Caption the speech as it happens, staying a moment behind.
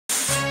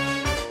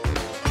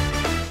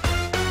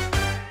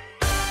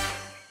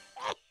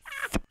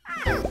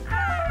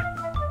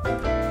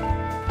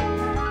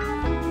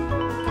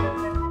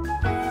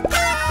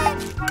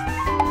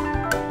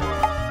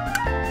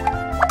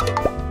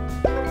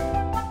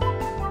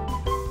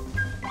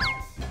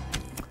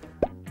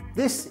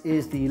This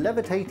is the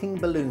levitating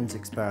balloons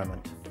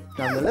experiment.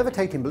 Now in the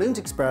levitating balloons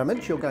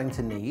experiment, you're going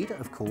to need,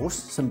 of course,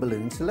 some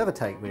balloons to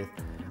levitate with.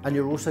 And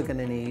you're also going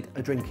to need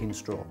a drinking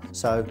straw.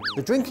 So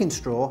the drinking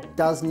straw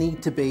does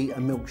need to be a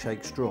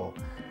milkshake straw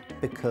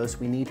because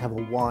we need to have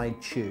a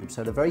wide tube.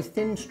 So the very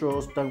thin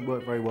straws don't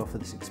work very well for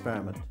this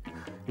experiment.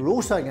 You're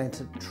also going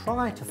to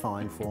try to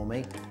find for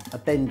me a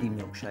bendy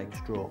milkshake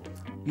straw.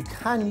 You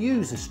can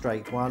use a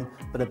straight one,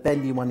 but a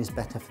bendy one is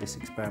better for this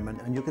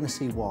experiment, and you're going to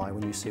see why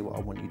when you see what I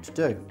want you to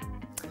do.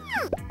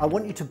 I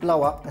want you to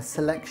blow up a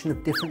selection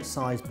of different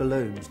size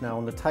balloons. Now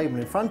on the table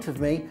in front of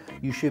me,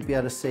 you should be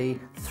able to see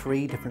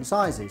 3 different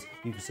sizes.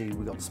 You can see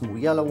we've got the small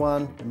yellow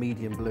one, the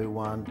medium blue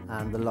one,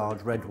 and the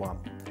large red one.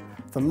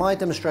 For my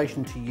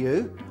demonstration to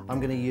you, I'm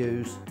going to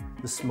use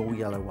the small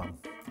yellow one.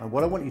 And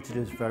what I want you to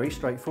do is very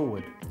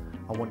straightforward.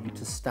 I want you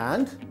to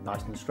stand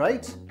nice and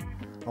straight.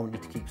 I want you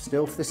to keep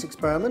still for this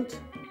experiment.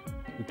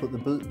 You put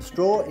the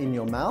straw in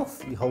your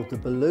mouth, you hold the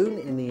balloon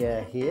in the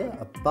air here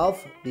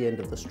above the end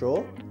of the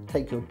straw,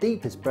 take your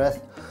deepest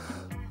breath,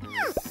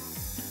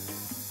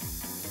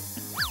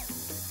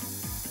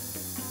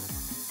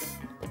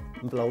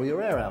 and blow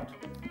your air out.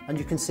 And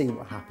you can see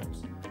what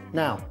happens.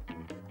 Now,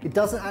 it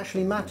doesn't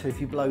actually matter if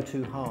you blow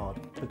too hard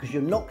because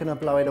you're not going to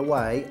blow it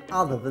away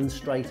other than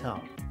straight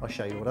up. I'll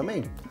show you what I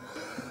mean.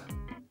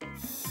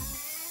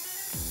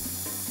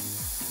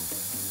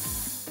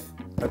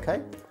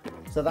 Okay?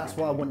 So that's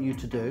what I want you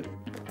to do.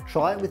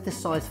 Try it with this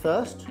size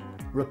first,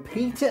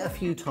 repeat it a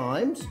few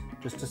times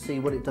just to see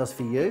what it does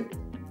for you.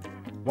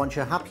 Once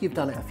you're happy you've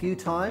done it a few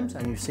times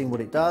and you've seen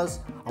what it does,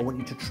 I want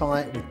you to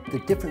try it with the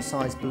different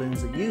size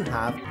balloons that you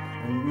have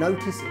and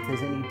notice if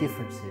there's any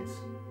differences.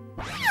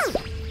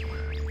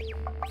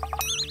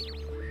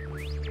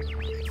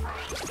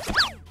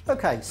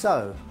 Okay,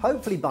 so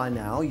hopefully by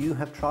now you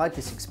have tried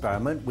this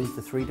experiment with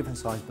the 3 different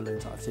size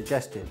balloons I've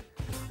suggested.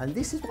 And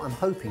this is what I'm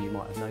hoping you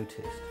might have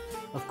noticed.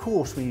 Of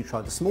course, when you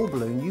tried the small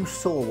balloon, you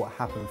saw what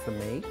happened for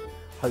me.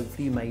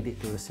 Hopefully you made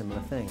it do a similar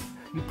thing.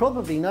 You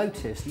probably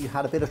noticed that you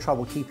had a bit of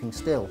trouble keeping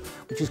still,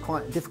 which is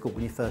quite difficult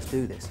when you first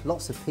do this.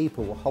 Lots of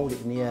people will hold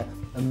it in the air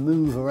and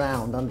move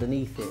around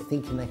underneath it,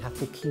 thinking they have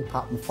to keep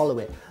up and follow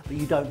it, but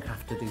you don't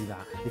have to do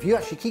that. If you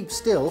actually keep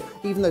still,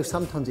 even though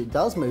sometimes it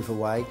does move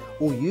away,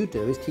 all you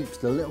do is keep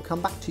still, it'll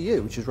come back to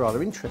you, which is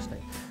rather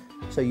interesting.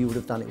 So you would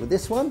have done it with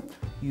this one.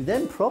 You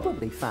then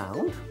probably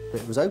found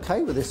that it was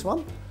okay with this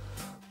one.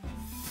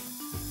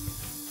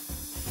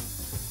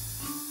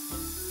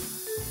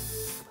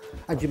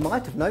 And you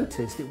might have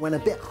noticed it went a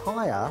bit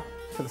higher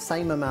for the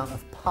same amount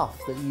of puff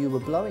that you were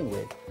blowing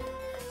with.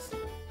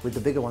 With the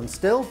bigger one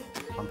still,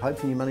 I'm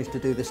hoping you managed to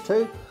do this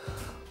too.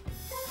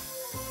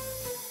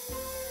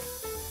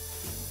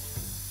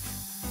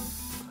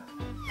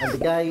 And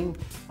again,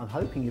 I'm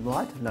hoping you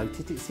might have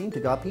noticed it seemed to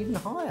go up even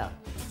higher.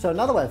 So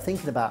another way of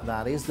thinking about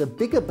that is the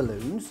bigger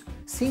balloons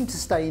seem to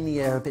stay in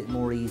the air a bit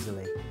more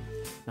easily.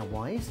 Now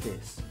why is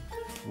this?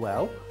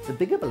 Well, the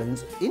bigger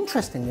balloons,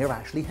 interestingly, are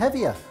actually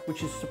heavier,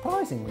 which is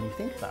surprising when you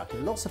think about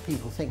it. Lots of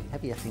people think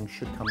heavier things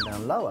should come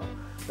down lower,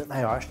 but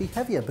they are actually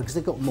heavier because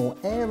they've got more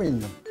air in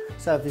them.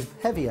 So if it's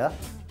heavier,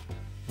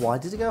 why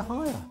does it go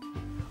higher?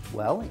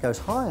 Well, it goes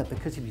higher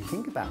because if you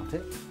think about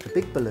it, the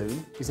big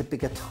balloon is a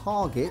bigger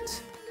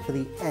target for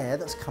the air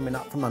that's coming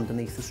up from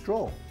underneath the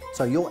straw.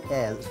 So your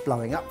air that's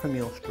blowing up from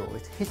your straw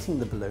is hitting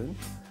the balloon.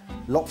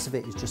 Lots of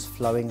it is just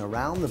flowing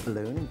around the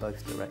balloon in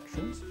both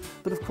directions,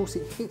 but of course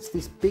it hits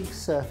this big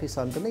surface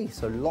underneath,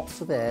 so lots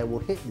of air will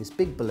hit this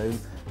big balloon,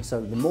 and so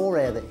the more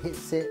air that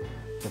hits it,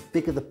 the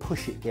bigger the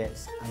push it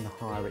gets and the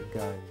higher it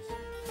goes.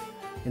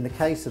 In the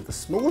case of the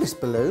smallest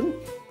balloon,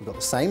 we've got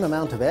the same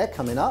amount of air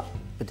coming up,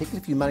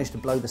 particularly if you manage to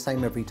blow the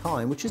same every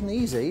time, which isn't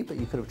easy, but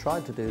you could have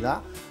tried to do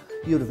that.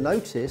 You would have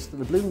noticed that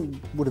the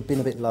balloon would have been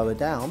a bit lower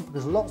down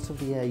because lots of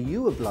the air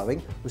you were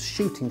blowing was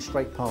shooting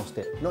straight past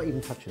it, not even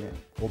touching it,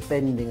 or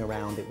bending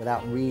around it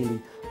without really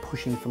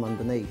pushing from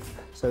underneath.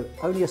 So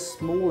only a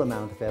small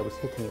amount of air was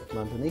hitting it from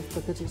underneath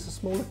because it's a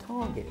smaller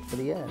target for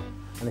the air.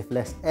 And if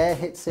less air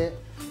hits it,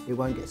 it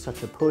won't get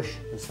such a push,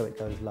 and so it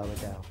goes lower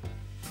down.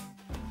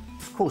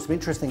 Of course, some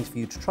interesting things for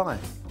you to try.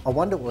 I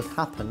wonder what would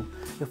happen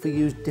if we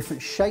used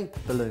different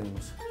shaped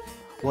balloons.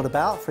 What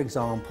about, for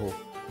example,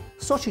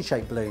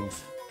 sausage-shaped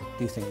balloons?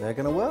 Do you think they're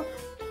going to work?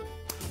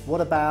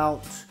 What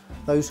about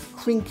those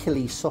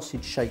crinkly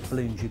sausage-shaped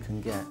balloons you can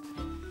get?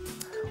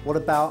 What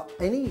about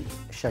any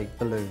shaped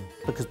balloon?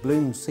 Because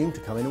balloons seem to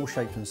come in all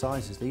shapes and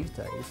sizes these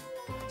days.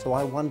 So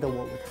I wonder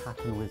what would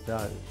happen with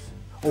those.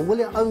 Or will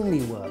it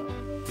only work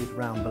with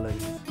round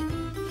balloons?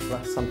 Well,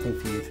 that's something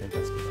for you to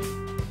investigate.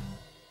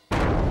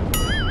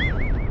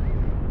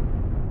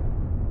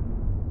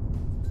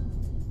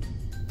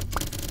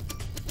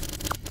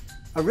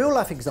 A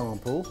real-life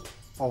example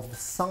of the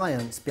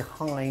science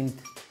behind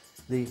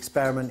the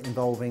experiment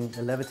involving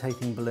the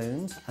levitating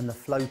balloons and the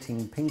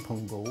floating ping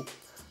pong ball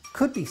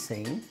could be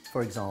seen,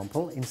 for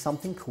example, in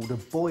something called a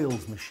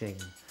Boyle's machine.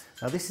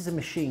 Now this is a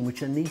machine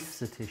which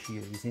anaesthetists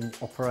use in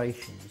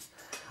operations,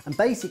 and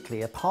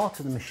basically a part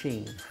of the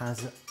machine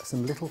has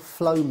some little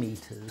flow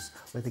meters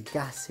where the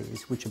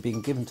gases which are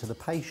being given to the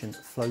patient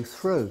flow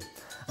through,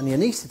 and the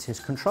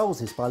anaesthetist controls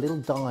this by a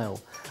little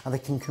dial, and they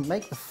can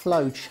make the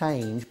flow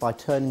change by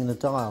turning the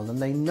dial,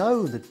 and they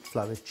know the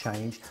flow has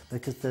changed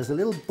because there's a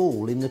little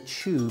ball in the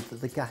tube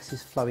that the gas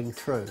is flowing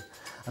through,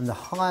 and the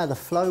higher the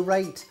flow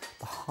rate,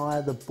 the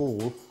higher the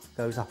ball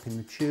goes up in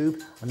the tube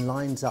and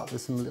lines up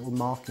with some little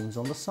markings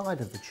on the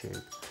side of the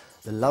tube.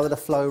 The lower the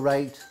flow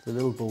rate, the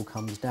little ball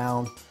comes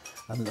down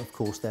and of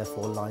course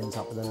therefore lines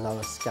up with a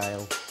lower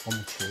scale on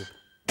the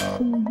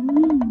tube.